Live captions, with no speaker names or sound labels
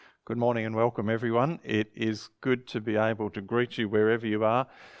Good morning and welcome everyone. It is good to be able to greet you wherever you are.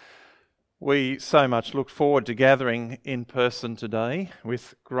 We so much look forward to gathering in person today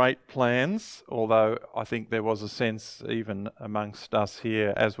with great plans, although I think there was a sense even amongst us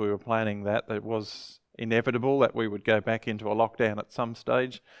here as we were planning that it was inevitable that we would go back into a lockdown at some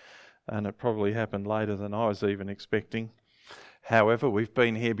stage, and it probably happened later than I was even expecting. However, we've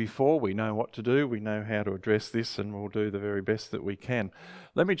been here before, we know what to do, we know how to address this, and we'll do the very best that we can.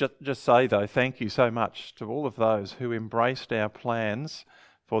 Let me just say though, thank you so much to all of those who embraced our plans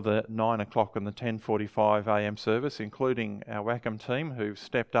for the 9 o'clock and the 10:45am service, including our Wacom team who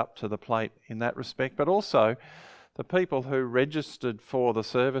stepped up to the plate in that respect, but also the people who registered for the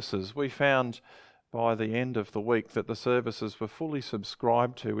services. We found by the end of the week that the services were fully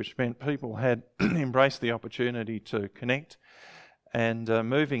subscribed to, which meant people had embraced the opportunity to connect. And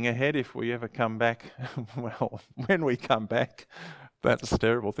moving ahead, if we ever come back, well, when we come back, that's a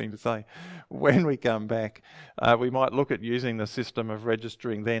terrible thing to say. When we come back, we might look at using the system of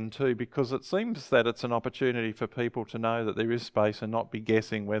registering then too, because it seems that it's an opportunity for people to know that there is space and not be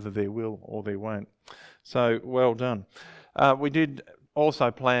guessing whether there will or there won't. So well done. We did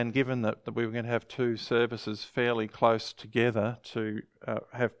also plan, given that we were going to have two services fairly close together, to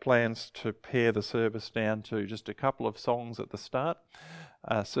have plans to pare the service down to just a couple of songs at the start,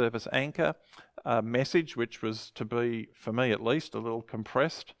 service anchor, message, which was to be, for me at least, a little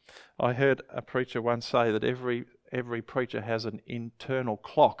compressed. I heard a preacher once say that every preacher has an internal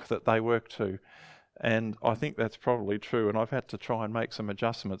clock that they work to, and I think that's probably true, and I've had to try and make some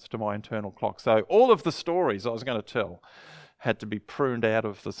adjustments to my internal clock. So all of the stories I was going to tell had to be pruned out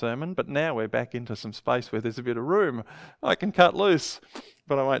of the sermon, but now we're back into some space where there's a bit of room. I can cut loose,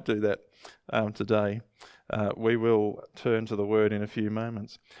 but I won't do that today. We will turn to the Word in a few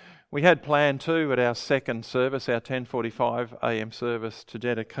moments. We had planned too at our second service, our 10:45am service, to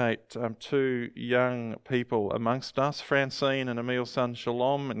dedicate two young people amongst us, Francine and Emil's son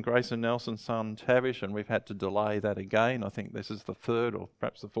Shalom and Grace and Nelson's son Tavish, and we've had to delay that again. I think this is the third or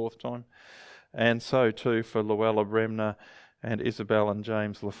perhaps the fourth time. And so too for Luella Bremner and Isabel and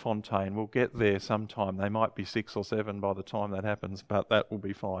James LaFontaine. We'll get there sometime. They might be 6 or 7 by the time that happens, but that will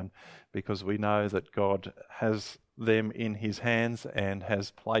be fine because we know that God has them in his hands and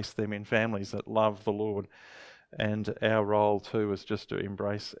has placed them in families that love the Lord. And our role too is just to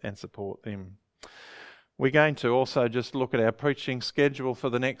embrace and support them. We're going to also just look at our preaching schedule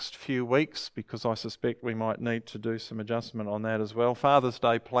for the next few weeks because I suspect we might need to do some adjustment on that as well. Father's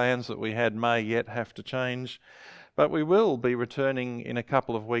Day plans that we had may yet have to change, but we will be returning in a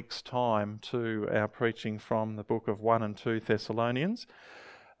couple of weeks' time to our preaching from the book of 1 and 2 Thessalonians.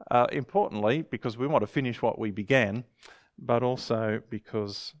 Importantly, because we want to finish what we began, but also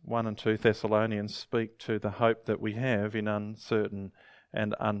because 1 and 2 Thessalonians speak to the hope that we have in uncertain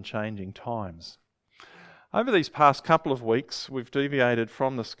and unchanging times. Over these past couple of weeks, we've deviated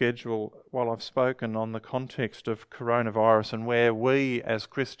from the schedule while I've spoken on the context of coronavirus and where we as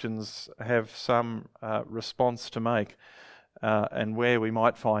Christians have some response to make and where we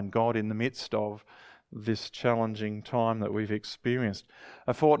might find God in the midst of this challenging time that we've experienced.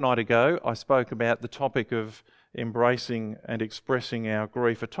 A fortnight ago, I spoke about the topic of embracing and expressing our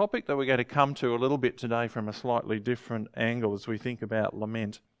grief, a topic that we're going to come to a little bit today from a slightly different angle as we think about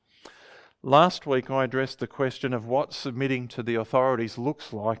lament. Last week I addressed the question of what submitting to the authorities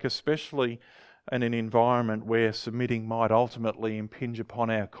looks like, especially in an environment where submitting might ultimately impinge upon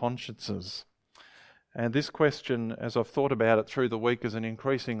our consciences. And this question, as I've thought about it through the week, is an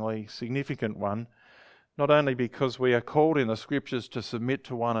increasingly significant one, not only because we are called in the Scriptures to submit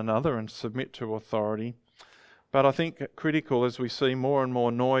to one another and submit to authority, but I think critical as we see more and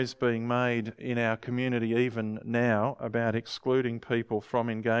more noise being made in our community even now about excluding people from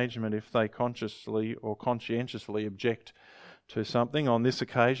engagement if they consciously or conscientiously object to something. On this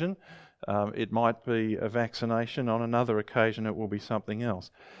occasion, it might be a vaccination. On another occasion, it will be something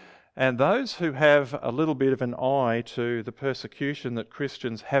else. And those who have a little bit of an eye to the persecution that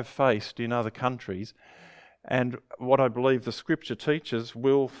Christians have faced in other countries, and what I believe the Scripture teaches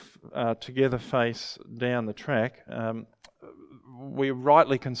will together face down the track, we're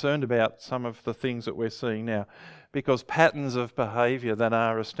rightly concerned about some of the things that we're seeing now, because patterns of behaviour that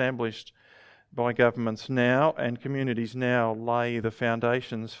are established by governments now and communities now lay the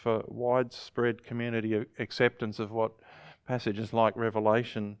foundations for widespread community acceptance of what passages like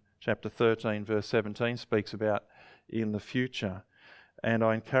Revelation chapter 13 verse 17 speaks about in the future. And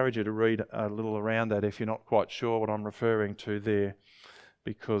I encourage you to read a little around that if you're not quite sure what I'm referring to there,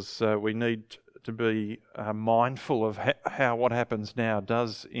 because we need to be mindful of how what happens now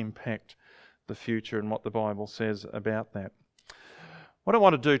does impact the future and what the Bible says about that. What I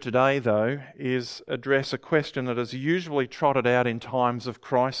want to do today, though, is address a question that is usually trotted out in times of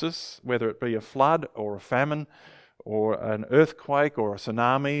crisis, whether it be a flood or a famine or an earthquake or a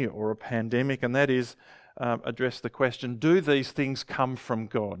tsunami or a pandemic, and that is address the question, do these things come from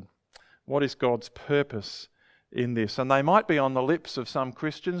God? What is God's purpose in this? And they might be on the lips of some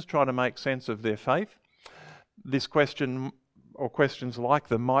Christians trying to make sense of their faith. This question, or questions like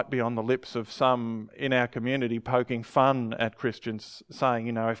them, might be on the lips of some in our community poking fun at Christians, saying,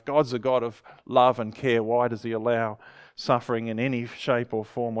 if God's a God of love and care, why does he allow suffering in any shape or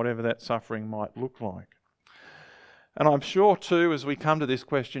form, whatever that suffering might look like? And I'm sure too, as we come to this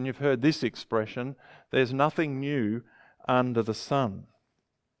question, you've heard this expression, there's nothing new under the sun.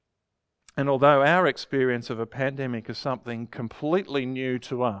 And although our experience of a pandemic is something completely new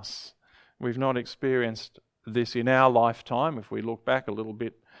to us, we've not experienced this in our lifetime. If we look back a little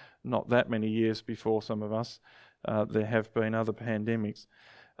bit, not that many years before some of us, there have been other pandemics.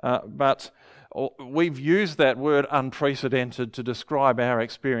 But we've used that word unprecedented to describe our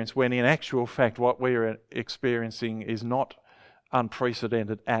experience, when in actual fact what we're experiencing is not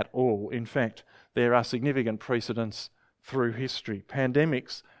unprecedented at all. In fact, there are significant precedents through history.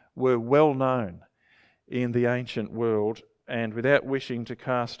 Pandemics were well known in the ancient world, and without wishing to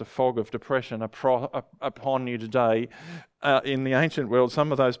cast a fog of depression upon you today, in the ancient world,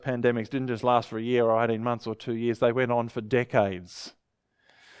 some of those pandemics didn't just last for a year or 18 months or 2 years, they went on for decades.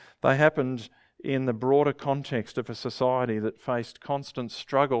 They happened in the broader context of a society that faced constant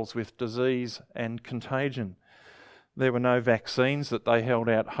struggles with disease and contagion. There were no vaccines that they held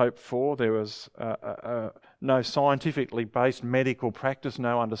out hope for. There was no scientifically based medical practice,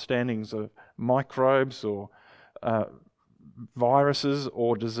 no understandings of microbes or viruses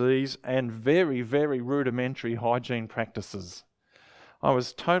or disease, and very, very rudimentary hygiene practices. I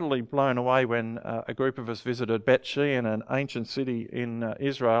was totally blown away when a group of us visited Bet Shean, an ancient city in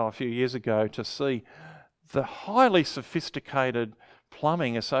Israel, a few years ago, to see the highly sophisticated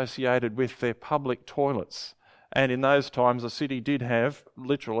plumbing associated with their public toilets. And in those times, the city did have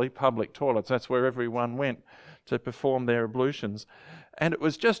literally public toilets. That's where everyone went to perform their ablutions. And it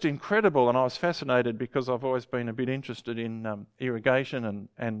was just incredible, and I was fascinated because I've always been a bit interested in irrigation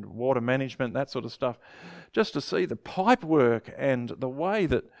and water management, that sort of stuff, just to see the pipe work and the way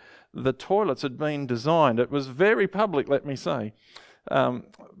that the toilets had been designed. It was very public, let me say.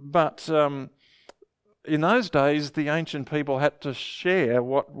 But in those days, the ancient people had to share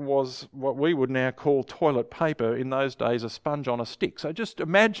what we would now call toilet paper, in those days a sponge on a stick. So just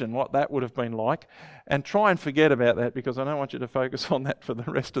imagine what that would have been like, and try and forget about that, because I don't want you to focus on that for the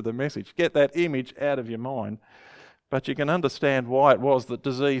rest of the message. Get that image out of your mind. But you can understand why it was that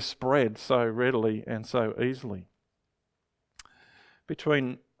disease spread so readily and so easily.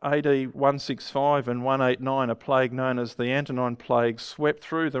 Between AD 165 and 189, a plague known as the Antonine Plague swept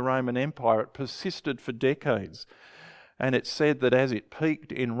through the Roman Empire. It persisted for decades, and it's said that as it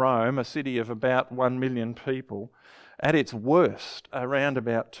peaked in Rome, a city of about 1 million people, at its worst, around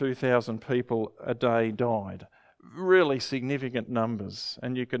about 2,000 people a day died. Really significant numbers,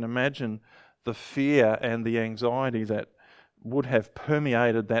 and you can imagine the fear and the anxiety that would have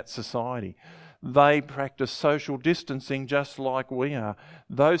permeated that society. They practiced social distancing just like we are.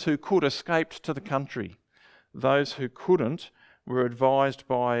 Those who could escaped to the country. Those who couldn't were advised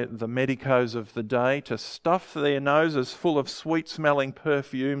by the medicos of the day to stuff their noses full of sweet-smelling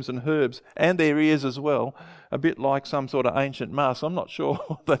perfumes and herbs, and their ears as well, a bit like some sort of ancient mask. I'm not sure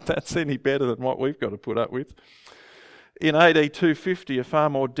that that's any better than what we've got to put up with. In AD 250, a far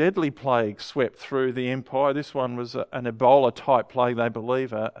more deadly plague swept through the empire. This one was an Ebola-type plague, they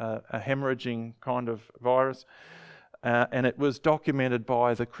believe, a hemorrhaging kind of virus. And it was documented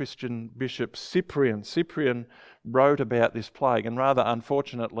by the Christian bishop Cyprian. Cyprian wrote about this plague, and rather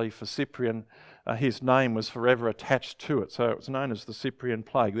unfortunately for Cyprian, his name was forever attached to it. So it was known as the Cyprian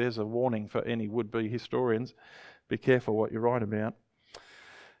plague. There's a warning for any would-be historians. Be careful what you write about.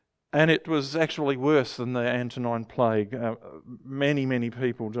 And it was actually worse than the Antonine Plague. Many, many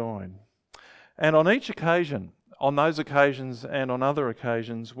people died. And on each occasion, on those occasions and on other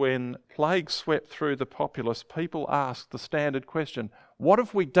occasions, when plague swept through the populace, people asked the standard question, what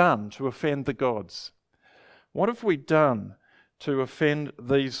have we done to offend the gods? What have we done to offend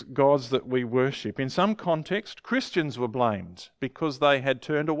these gods that we worship? In some context, Christians were blamed because they had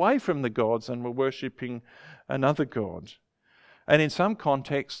turned away from the gods and were worshipping another god. And in some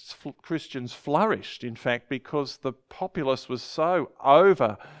contexts, Christians flourished, in fact, because the populace was so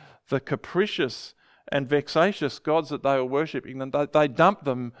over the capricious and vexatious gods that they were worshipping, that they dumped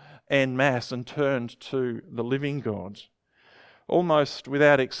them en masse and turned to the living God. Almost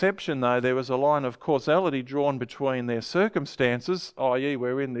without exception, though, there was a line of causality drawn between their circumstances, i.e.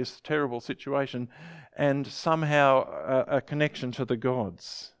 we're in this terrible situation, and somehow a connection to the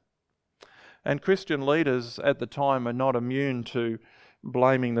gods. And Christian leaders at the time are not immune to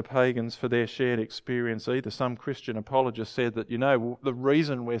blaming the pagans for their shared experience either. Some Christian apologists said that, the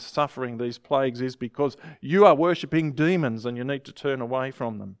reason we're suffering these plagues is because you are worshipping demons and you need to turn away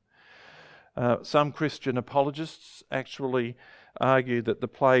from them. Some Christian apologists actually argued that the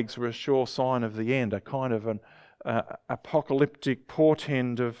plagues were a sure sign of the end, a kind of an apocalyptic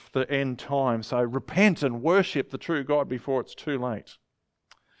portend of the end time. So repent and worship the true God before it's too late.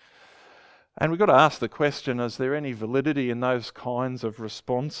 And we've got to ask the question, is there any validity in those kinds of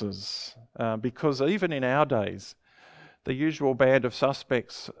responses? Because even in our days, the usual band of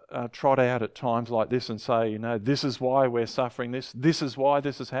suspects trot out at times like this and say, this is why we're suffering this. This is why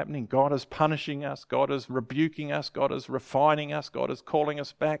this is happening. God is punishing us. God is rebuking us. God is refining us. God is calling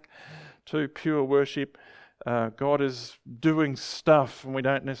us back to pure worship. God is doing stuff and we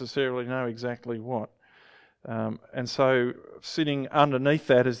don't necessarily know exactly what. And so sitting underneath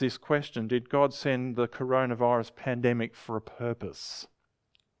that is this question: did God send the coronavirus pandemic for a purpose?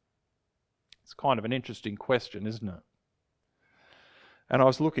 It's kind of an interesting question, isn't it? And I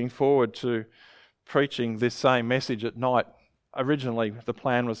was looking forward to preaching this same message at night. Originally, the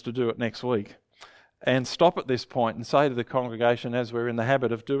plan was to do it next week, and stop at this point and say to the congregation, as we're in the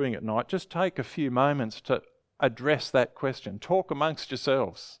habit of doing at night, just take a few moments to address that question. Talk amongst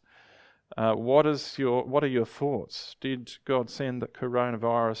yourselves. What are your thoughts? Did God send the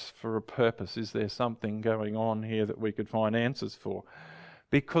coronavirus for a purpose? Is there something going on here that we could find answers for?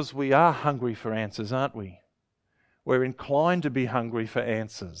 Because we are hungry for answers, aren't we? We're inclined to be hungry for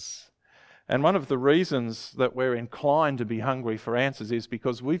answers. And one of the reasons that we're inclined to be hungry for answers is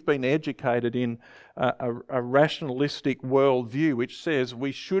because we've been educated in a rationalistic worldview which says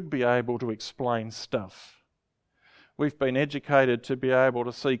we should be able to explain stuff. We've been educated to be able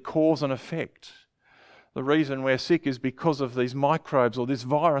to see cause and effect. The reason we're sick is because of these microbes or this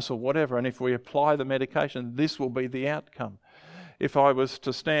virus or whatever, and if we apply the medication, this will be the outcome. If I was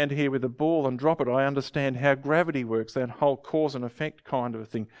to stand here with a ball and drop it, I understand how gravity works, that whole cause and effect kind of a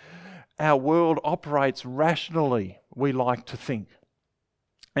thing. Our world operates rationally, we like to think.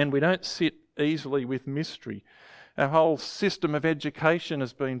 And we don't sit easily with mystery. Our whole system of education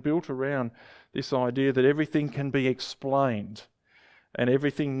has been built around this idea that everything can be explained and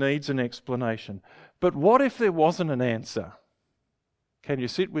everything needs an explanation. But what if there wasn't an answer? Can you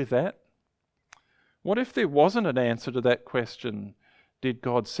sit with that? What if there wasn't an answer to that question, did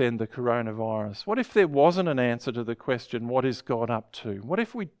God send the coronavirus? What if there wasn't an answer to the question, what is God up to? What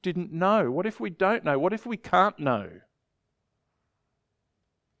if we didn't know? What if we don't know? What if we can't know?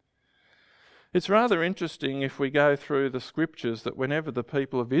 It's rather interesting if we go through the scriptures that whenever the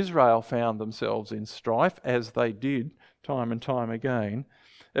people of Israel found themselves in strife, as they did time and time again,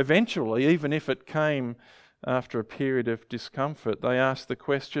 eventually, even if it came after a period of discomfort, they asked the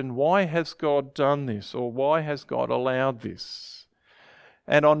question, why has God done this? Or why has God allowed this?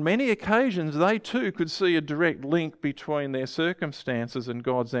 And on many occasions, they too could see a direct link between their circumstances and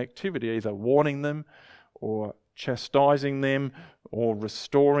God's activity, either warning them or chastising them or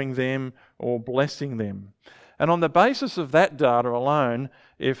restoring them or blessing them. And on the basis of that data alone,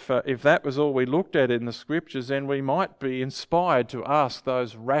 if that was all we looked at in the scriptures, then we might be inspired to ask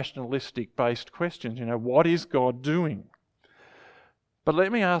those rationalistic-based questions. What is God doing? But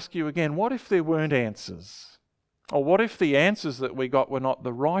let me ask you again, what if there weren't answers? Or what if the answers that we got were not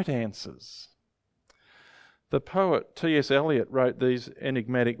the right answers? The poet T.S. Eliot wrote these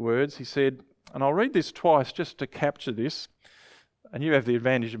enigmatic words. He said, and I'll read this twice just to capture this, and you have the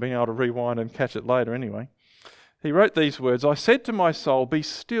advantage of being able to rewind and catch it later anyway. He wrote these words, I said to my soul, be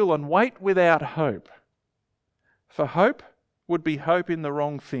still and wait without hope. For hope would be hope in the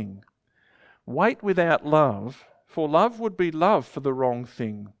wrong thing. Wait without love, for love would be love for the wrong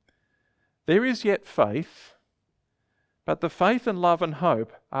thing. There is yet faith, but the faith and love and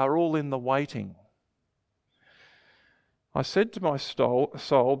hope are all in the waiting. I said to my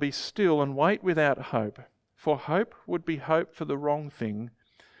soul, be still and wait without hope, for hope would be hope for the wrong thing.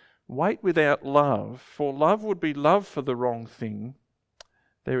 Wait without love, for love would be love for the wrong thing.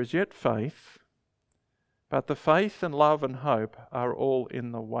 There is yet faith, but the faith and love and hope are all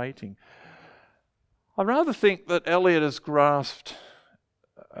in the waiting. I rather think that Eliot has grasped,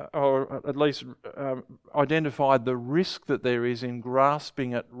 or at least identified the risk that there is in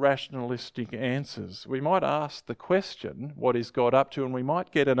grasping at rationalistic answers. We might ask the question, what is God up to? And we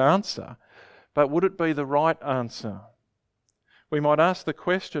might get an answer, but would it be the right answer? We might ask the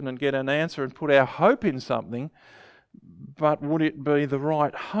question and get an answer and put our hope in something, but would it be the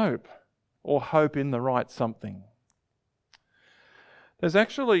right hope, or hope in the right something? There's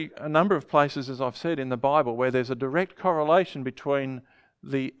actually a number of places, as I've said, in the Bible where there's a direct correlation between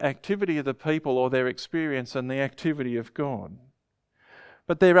the activity of the people or their experience and the activity of God.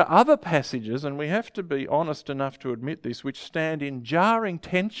 But there are other passages, and we have to be honest enough to admit this, which stand in jarring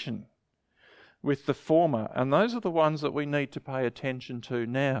tension with the former, and those are the ones that we need to pay attention to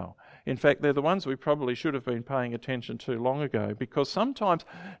now. In fact, they're the ones we probably should have been paying attention to long ago, because sometimes,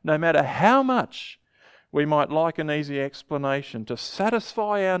 no matter how much we might like an easy explanation to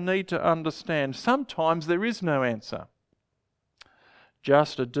satisfy our need to understand, sometimes there is no answer.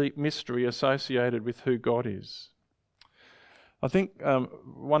 Just a deep mystery associated with who God is. I think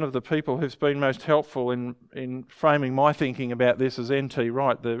one of the people who's been most helpful in framing my thinking about this is N.T.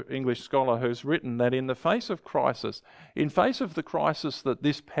 Wright, the English scholar, who's written that in the face of crisis, in face of the crisis that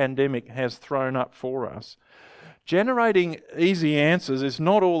this pandemic has thrown up for us, generating easy answers is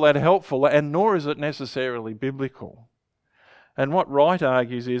not all that helpful, and nor is it necessarily biblical. And what Wright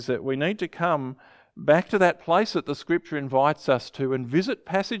argues is that we need to come back to that place that the Scripture invites us to and visit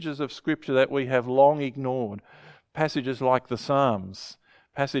passages of Scripture that we have long ignored. Passages like the Psalms,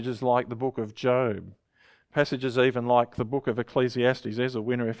 passages like the book of Job, passages even like the book of Ecclesiastes. There's a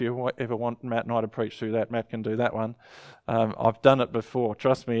winner if you ever want Matt and I to preach through that. Matt can do that one. I've done it before.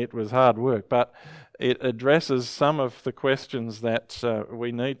 Trust me, it was hard work, but it addresses some of the questions that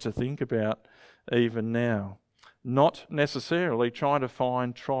we need to think about even now. Not necessarily trying to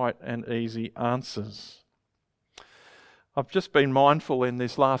find trite and easy answers. I've just been mindful in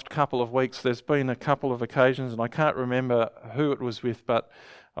this last couple of weeks, there's been a couple of occasions, and I can't remember who it was with, but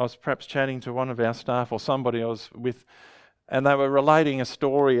I was perhaps chatting to one of our staff or somebody I was with, and they were relating a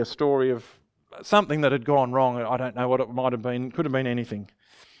story of something that had gone wrong. I don't know what it might have been, could have been anything.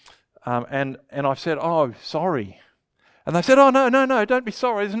 And I've said, "Oh, sorry." And they said, "Oh, no, don't be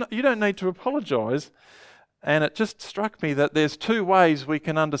sorry. You don't need to apologise." And it just struck me that there's two ways we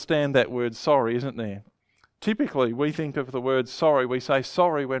can understand that word sorry, isn't there? Typically, we think of the word sorry. We say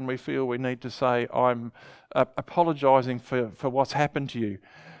sorry when we feel we need to say, "I'm apologising for what's happened to you."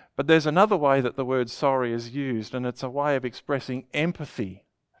 But there's another way that the word sorry is used, and it's a way of expressing empathy.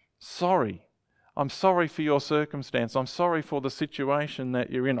 Sorry. I'm sorry for your circumstance. I'm sorry for the situation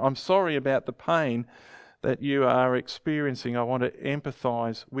that you're in. I'm sorry about the pain that you are experiencing. I want to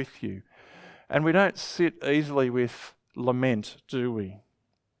empathise with you. And we don't sit easily with lament, do we?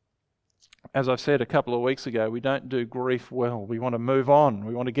 As I've said a couple of weeks ago, we don't do grief well. We want to move on.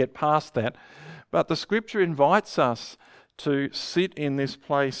 We want to get past that. But the Scripture invites us to sit in this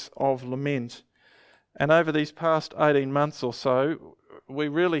place of lament. And over these past 18 months or so, we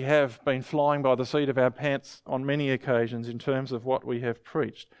really have been flying by the seat of our pants on many occasions in terms of what we have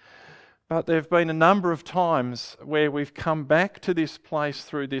preached. But there have been a number of times where we've come back to this place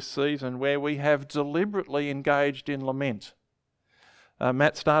through this season where we have deliberately engaged in lament.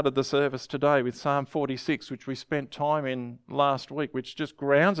 Matt started the service today with Psalm 46, which we spent time in last week, which just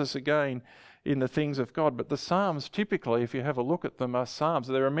grounds us again in the things of God. But the Psalms, typically, if you have a look at them, are Psalms.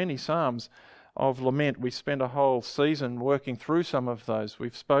 There are many Psalms of lament. We spent a whole season working through some of those.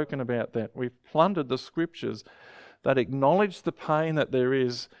 We've spoken about that. We've plundered the Scriptures that acknowledge the pain that there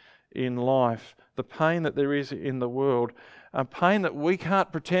is in life, the pain that there is in the world, a pain that we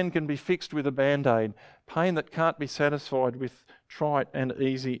can't pretend can be fixed with a Band-Aid, pain that can't be satisfied with trite and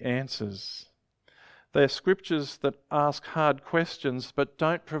easy answers. They're Scriptures that ask hard questions but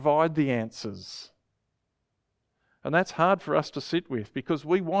don't provide the answers. And that's hard for us to sit with because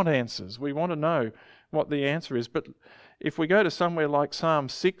we want answers. We want to know what the answer is. But if we go to somewhere like Psalm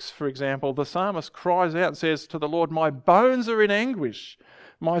 6, for example, the psalmist cries out and says to the Lord, "My bones are in anguish.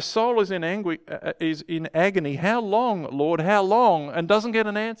 My soul is in agony. How long, Lord? How long?" And doesn't get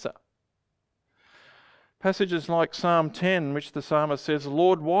an answer. Passages like Psalm 10, which the psalmist says,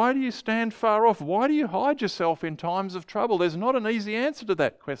 "Lord, why do you stand far off? Why do you hide yourself in times of trouble?" There's not an easy answer to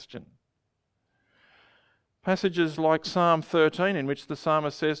that question. Passages like Psalm 13, in which the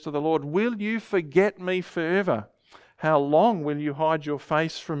psalmist says to the Lord, "Will you forget me forever? How long will you hide your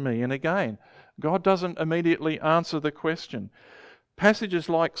face from me?" And again, God doesn't immediately answer the question. Passages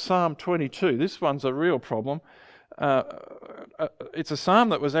like Psalm 22, this one's a real problem. It's a psalm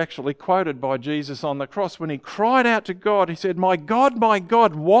that was actually quoted by Jesus on the cross. When he cried out to God, he said, my God,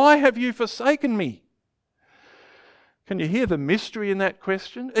 why have you forsaken me?" Can you hear the mystery in that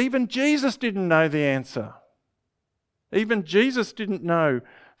question? Even Jesus didn't know the answer. Even Jesus didn't know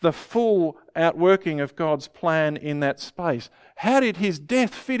the full outworking of God's plan in that space. How did his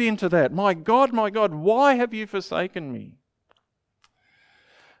death fit into that? My God, why have you forsaken me?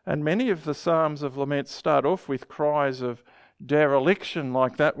 And many of the Psalms of lament start off with cries of dereliction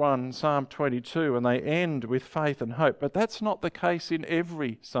like that one, Psalm 22, and they end with faith and hope. But that's not the case in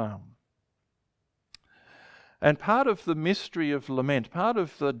every psalm. And part of the mystery of lament, part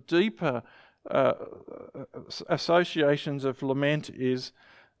of the deeper associations of lament is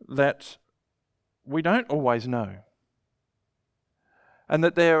that we don't always know. And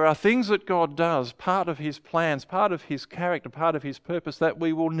that there are things that God does, part of his plans, part of his character, part of his purpose, that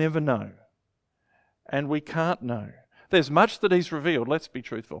we will never know. And we can't know. There's much that he's revealed, let's be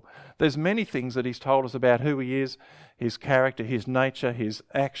truthful. There's many things that he's told us about who he is, his character, his nature, his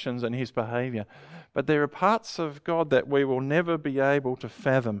actions and his behaviour. But there are parts of God that we will never be able to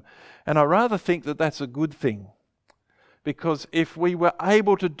fathom. And I rather think that that's a good thing. Because if we were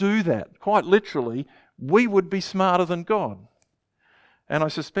able to do that, quite literally, we would be smarter than God. And I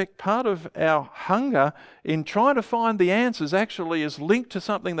suspect part of our hunger in trying to find the answers actually is linked to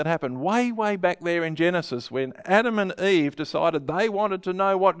something that happened way, way back there in Genesis when Adam and Eve decided they wanted to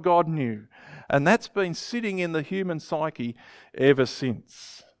know what God knew. And that's been sitting in the human psyche ever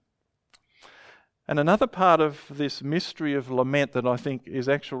since. And another part of this mystery of lament that I think is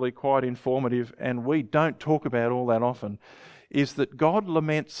actually quite informative and we don't talk about all that often is that God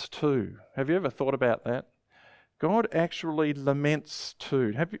laments too. Have you ever thought about that? God actually laments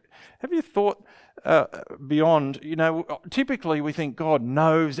too. Have you thought beyond, typically we think God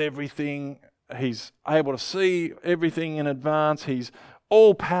knows everything, he's able to see everything in advance, he's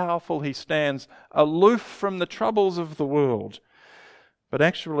all-powerful, he stands aloof from the troubles of the world. But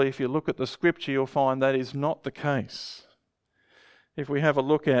actually, if you look at the scripture, you'll find that is not the case. If we have a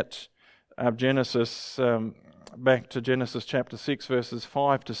look at Genesis, back to Genesis chapter 6, verses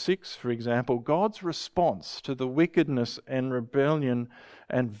 5 to 6, for example, God's response to the wickedness and rebellion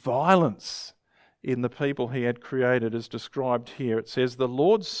and violence in the people he had created is described here. It says, "The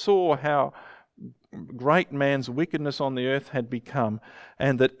Lord saw how great man's wickedness on the earth had become,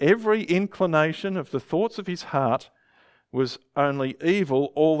 and that every inclination of the thoughts of his heart was only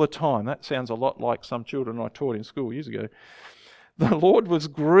evil all the time." That sounds a lot like some children I taught in school years ago. "The Lord was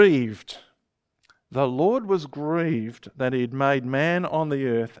grieved. The Lord was grieved that he had made man on the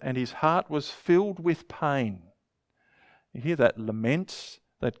earth, and his heart was filled with pain." You hear that lament?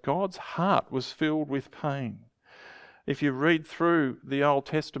 That God's heart was filled with pain. If you read through the Old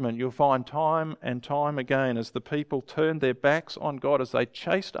Testament, you'll find time and time again as the people turned their backs on God, as they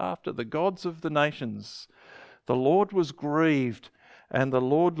chased after the gods of the nations, the Lord was grieved and the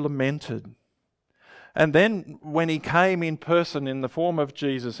Lord lamented. And then when he came in person in the form of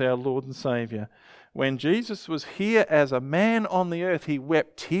Jesus, our Lord and Saviour, when Jesus was here as a man on the earth, he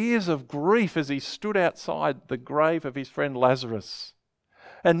wept tears of grief as he stood outside the grave of his friend Lazarus.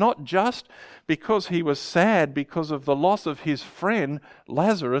 And not just because he was sad because of the loss of his friend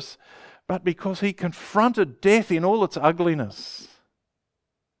Lazarus, but because he confronted death in all its ugliness.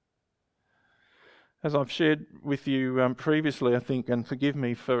 As I've shared with you previously, I think, and forgive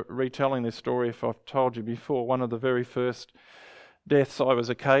me for retelling this story if I've told you before, one of the very first deaths I was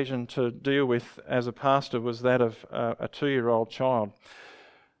occasioned to deal with as a pastor was that of a 2-year-old child.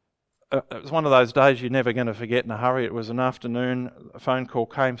 It was one of those days you're never going to forget in a hurry. It was an afternoon. A phone call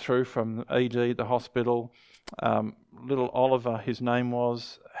came through from ED, the hospital. Little Oliver, his name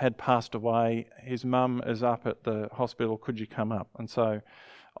was, had passed away. His mum is up at the hospital. Could you come up? And so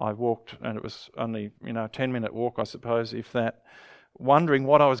I walked, and it was only, a 10-minute walk, I suppose, if that, wondering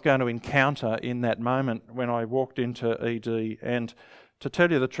what I was going to encounter in that moment when I walked into ED. And to tell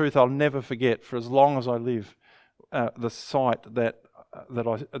you the truth, I'll never forget, for as long as I live, the sight that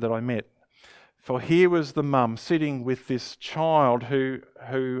I met. For here was the mum sitting with this child who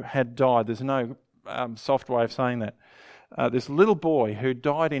had died. There's no soft way of saying that. This little boy who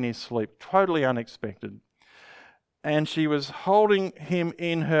died in his sleep, totally unexpected. And she was holding him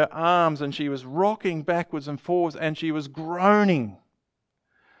in her arms, and she was rocking backwards and forwards, and she was groaning.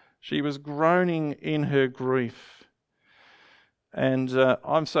 She was groaning in her grief. And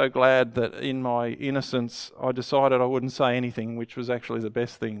I'm so glad that in my innocence I decided I wouldn't say anything, which was actually the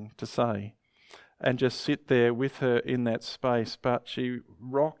best thing to say, and just sit there with her in that space. But she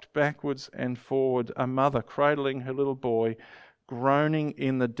rocked backwards and forward, a mother cradling her little boy, groaning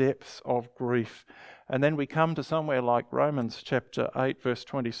in the depths of grief. And then we come to somewhere like Romans chapter 8, verse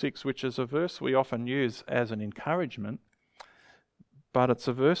 26, which is a verse we often use as an encouragement. But it's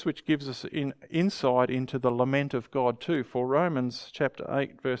a verse which gives us insight into the lament of God too. For Romans chapter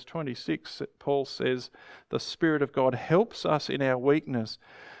 8, verse 26, Paul says, "The Spirit of God helps us in our weakness,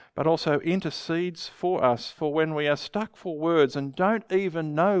 but also intercedes for us. For when we are stuck for words and don't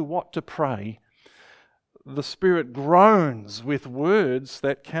even know what to pray, the Spirit groans with words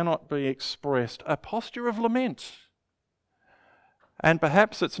that cannot be expressed, a posture of lament. And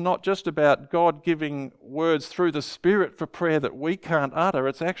perhaps it's not just about God giving words through the Spirit for prayer that we can't utter.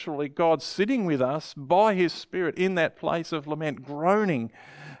 It's actually God sitting with us by His Spirit in that place of lament, groaning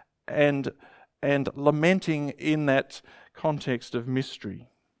and lamenting in that context of mystery.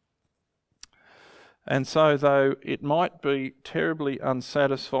 And so, though it might be terribly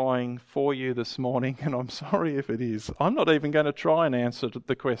unsatisfying for you this morning, and I'm sorry if it is, I'm not even going to try and answer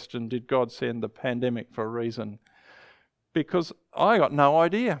the question, did God send the pandemic for a reason? Because I got no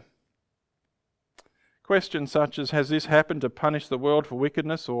idea. Questions such as, has this happened to punish the world for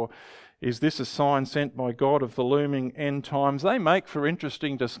wickedness, or is this a sign sent by God of the looming end times? They make for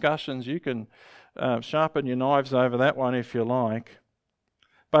interesting discussions. You can sharpen your knives over that one if you like.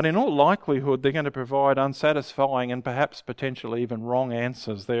 But in all likelihood, they're going to provide unsatisfying and perhaps potentially even wrong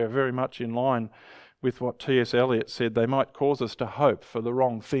answers. They're very much in line with what T.S. Eliot said. They might cause us to hope for the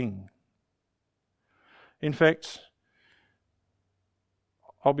wrong thing. In fact,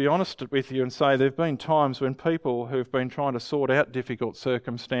 I'll be honest with you and say there have been times when people who've been trying to sort out difficult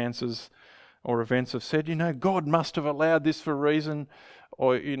circumstances or events have said, God must have allowed this for a reason.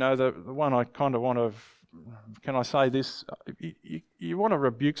 Or, the one I kind of want to, can I say this? You want to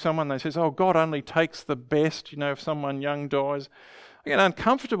rebuke someone that says, God only takes the best, if someone young dies. I get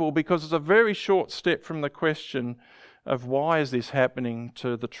uncomfortable because it's a very short step from the question of why is this happening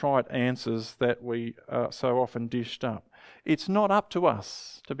to the trite answers that we so often dished up. It's not up to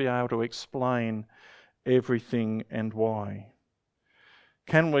us to be able to explain everything and why.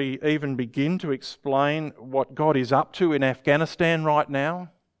 Can we even begin to explain what God is up to in Afghanistan right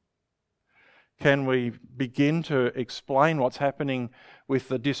now? Can we begin to explain what's happening with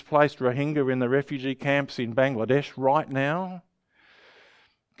the displaced Rohingya in the refugee camps in Bangladesh right now?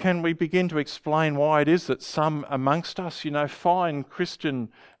 Can we begin to explain why it is that some amongst us, fine Christian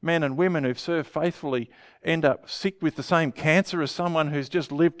men and women who've served faithfully end up sick with the same cancer as someone who's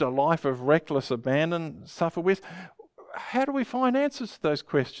just lived a life of reckless abandon suffer with? How do we find answers to those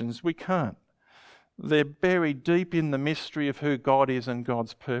questions? We can't. They're buried deep in the mystery of who God is and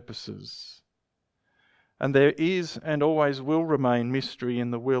God's purposes. And there is and always will remain mystery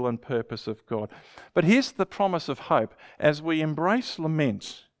in the will and purpose of God. But here's the promise of hope. As we embrace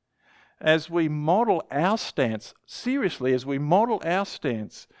lament, as we model our stance, seriously, as we model our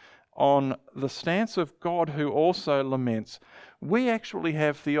stance on the stance of God who also laments, we actually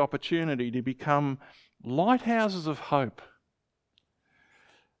have the opportunity to become lighthouses of hope.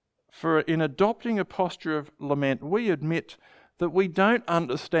 For in adopting a posture of lament, we admit that we don't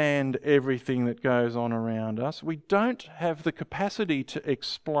understand everything that goes on around us. We don't have the capacity to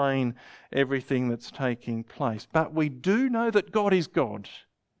explain everything that's taking place. But we do know that God is God.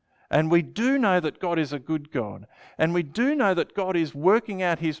 And we do know that God is a good God. And we do know that God is working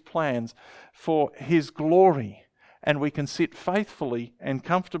out His plans for His glory. And we can sit faithfully and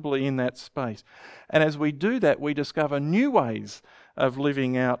comfortably in that space. And as we do that, we discover new ways of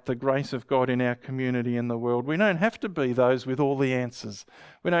living out the grace of God in our community and the world. We don't have to be those with all the answers.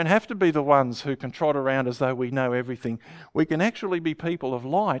 We don't have to be the ones who can trot around as though we know everything. We can actually be people of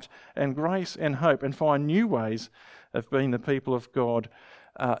light and grace and hope and find new ways of being the people of God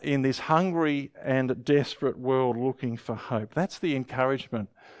in this hungry and desperate world looking for hope. That's the encouragement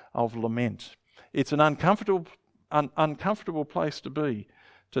of lament. It's an uncomfortable place to be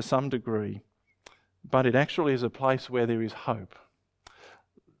to some degree, but it actually is a place where there is hope.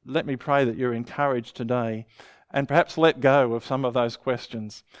 Let me pray that you're encouraged today and perhaps let go of some of those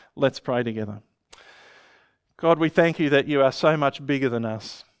questions. Let's pray together. God, we thank you that you are so much bigger than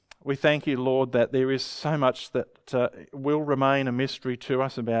us. We thank you, Lord, that there is so much that will remain a mystery to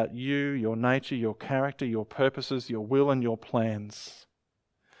us about you, your nature, your character, your purposes, your will and your plans.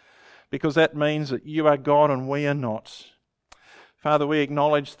 Because that means that you are God and we are not. Father, we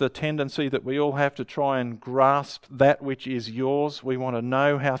acknowledge the tendency that we all have to try and grasp that which is yours. We want to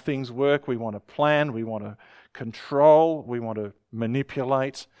know how things work. We want to plan. We want to control. We want to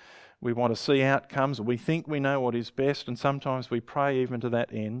manipulate. We want to see outcomes. We think we know what is best, and sometimes we pray even to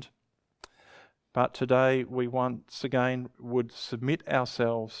that end. But today we once again would submit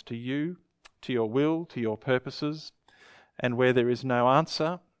ourselves to you, to your will, to your purposes, and where there is no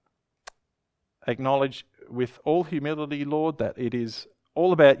answer, acknowledge with all humility, Lord, that it is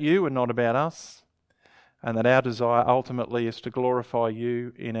all about you and not about us, and that our desire ultimately is to glorify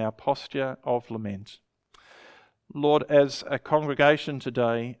you in our posture of lament. Lord, as a congregation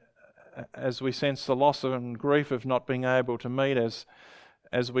today, as we sense the loss and grief of not being able to meet,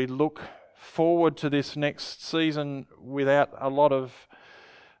 as we look forward to this next season without a lot of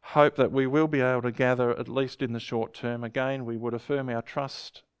hope that we will be able to gather, at least in the short term. Again, we would affirm our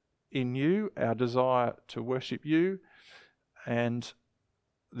trust in you, our desire to worship you, and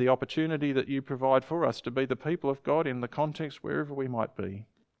the opportunity that you provide for us to be the people of God in the context wherever we might be.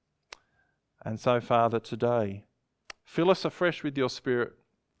 And so, Father, today, fill us afresh with your Spirit.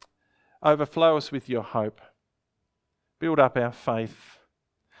 Overflow us with your hope. Build up our faith.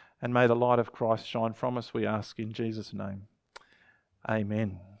 And may the light of Christ shine from us, we ask in Jesus' name.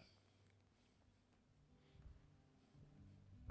 Amen.